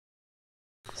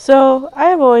So, I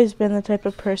have always been the type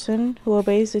of person who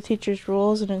obeys the teacher's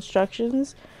rules and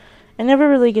instructions and never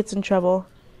really gets in trouble.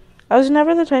 I was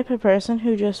never the type of person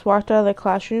who just walked out of the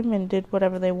classroom and did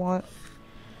whatever they want.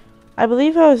 I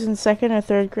believe I was in second or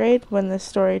third grade when this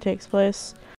story takes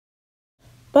place.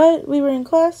 But we were in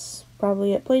class,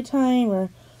 probably at playtime or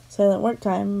silent work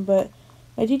time, but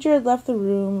my teacher had left the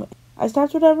room. I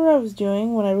stopped whatever I was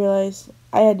doing when I realized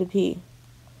I had to pee.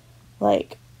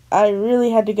 Like, I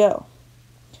really had to go.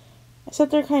 I sat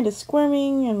there kind of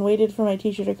squirming and waited for my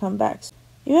teacher to come back.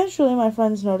 Eventually, my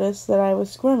friends noticed that I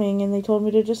was squirming and they told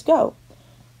me to just go.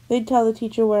 They'd tell the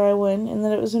teacher where I went and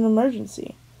that it was an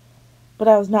emergency. But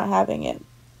I was not having it.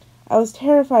 I was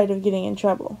terrified of getting in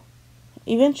trouble.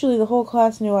 Eventually, the whole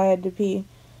class knew I had to pee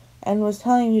and was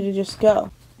telling me to just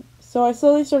go. So I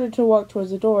slowly started to walk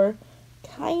towards the door,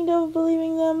 kind of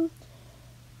believing them.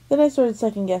 Then I started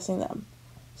second-guessing them.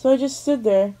 So I just stood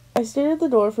there. I stared at the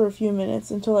door for a few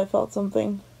minutes until I felt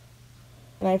something,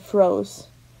 and I froze.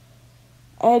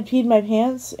 I had peed my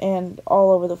pants and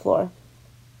all over the floor.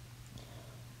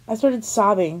 I started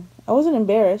sobbing. I wasn't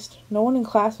embarrassed. No one in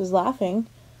class was laughing.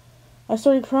 I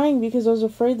started crying because I was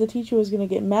afraid the teacher was going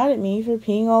to get mad at me for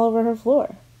peeing all over her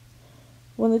floor.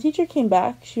 When the teacher came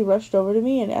back, she rushed over to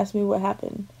me and asked me what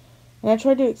happened. And I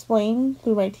tried to explain,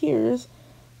 through my tears,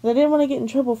 that I didn't want to get in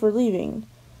trouble for leaving.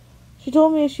 She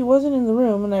told me if she wasn't in the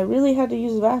room and I really had to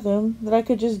use the bathroom, that I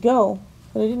could just go,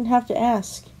 that I didn't have to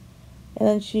ask. And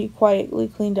then she quietly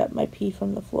cleaned up my pee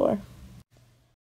from the floor.